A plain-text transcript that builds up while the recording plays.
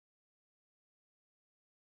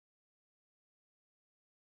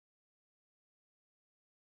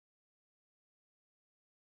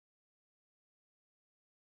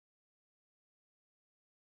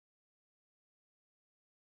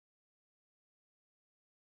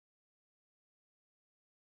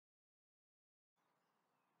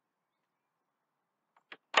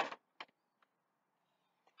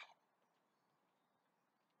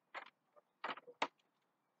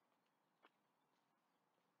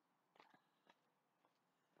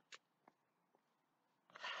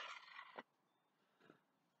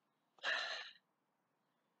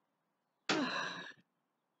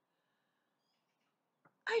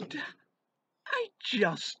I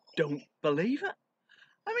just don't believe it.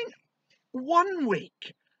 I mean, 1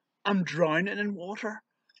 week I'm drowning in water,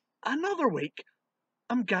 another week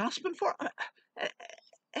I'm gasping for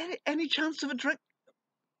any chance of a drink.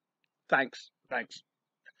 Thanks.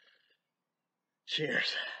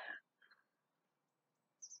 Cheers.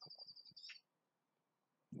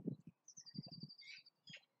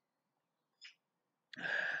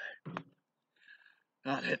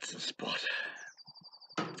 That hits the spot.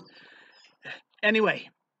 Anyway,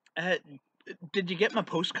 uh, did you get my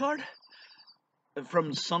postcard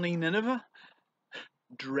from sunny Nineveh?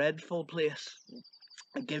 Dreadful place.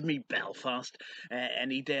 Give me Belfast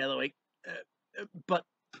any day of the week. But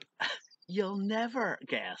you'll never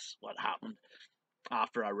guess what happened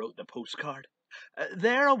after I wrote the postcard.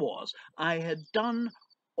 There I was. I had done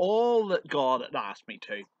all that God had asked me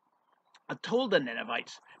to. I told the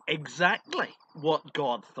Ninevites exactly what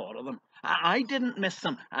God thought of them. I didn't miss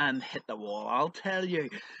them and hit the wall, I'll tell you.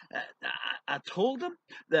 I told them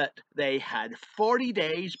that they had 40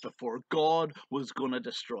 days before God was going to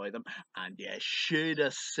destroy them, and you should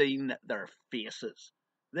have seen their faces.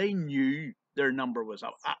 They knew their number was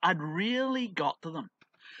up. I'd really got to them.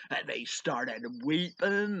 They started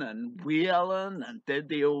weeping and wailing and did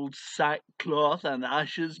the old sackcloth and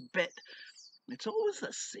ashes bit. It's always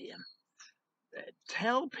the same.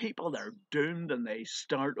 Tell people they're doomed and they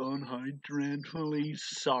start on how dreadfully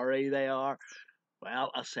sorry they are. Well,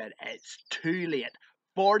 I said, it's too late.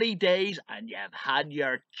 40 days and you've had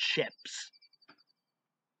your chips.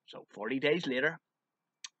 So 40 days later,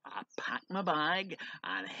 I pack my bag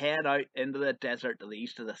and head out into the desert to the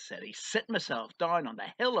east of the city. Sit myself down on the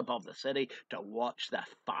hill above the city to watch the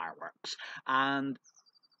fireworks. And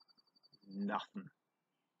nothing.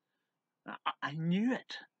 I knew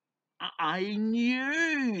it. I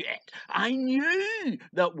knew it. I knew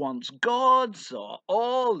that once God saw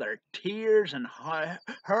all their tears and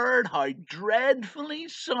heard how dreadfully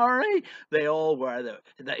sorry they all were,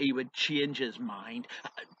 that he would change his mind.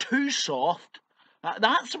 Too soft.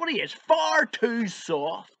 That's what he is. Far too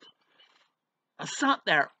soft. I sat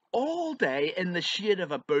there all day in the shade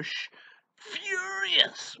of a bush,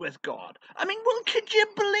 furious with God. I mean, well, could you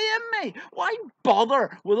blame me? Why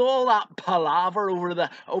bother with all that palaver over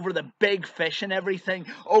the big fish and everything,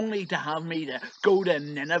 only to have me to go to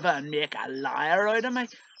Nineveh and make a liar out of me?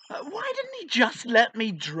 Why didn't he just let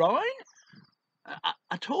me drown?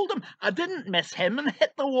 I told him I didn't miss him and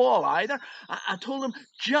hit the wall either. I told him,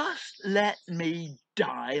 just let me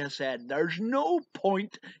die. I said, there's no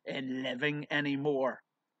point in living anymore.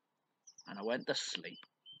 And I went to sleep.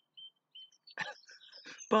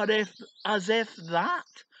 But as if that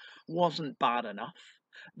wasn't bad enough,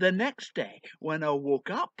 the next day when I woke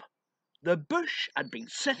up, the bush I'd been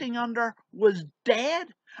sitting under was dead,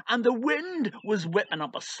 and the wind was whipping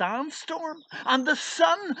up a sandstorm, and the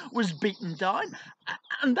sun was beating down,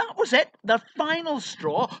 and that was it, the final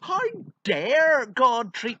straw. How dare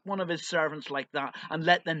God treat one of his servants like that and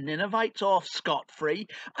let the Ninevites off scot-free?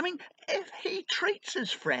 I mean, if he treats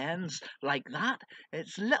his friends like that,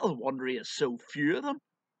 it's little wonder he has so few of them.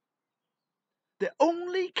 The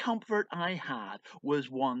only comfort I had was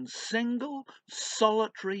one single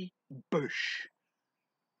solitary bush,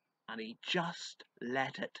 and he just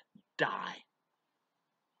let it die.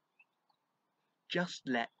 Just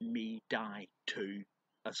let me die too,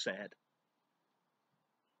 I said.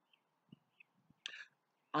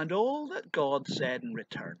 And all that God said in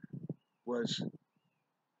return was,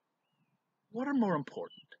 what are more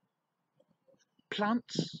important,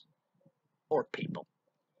 plants or people?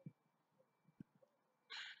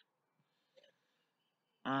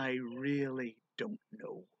 I really don't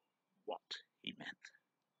know.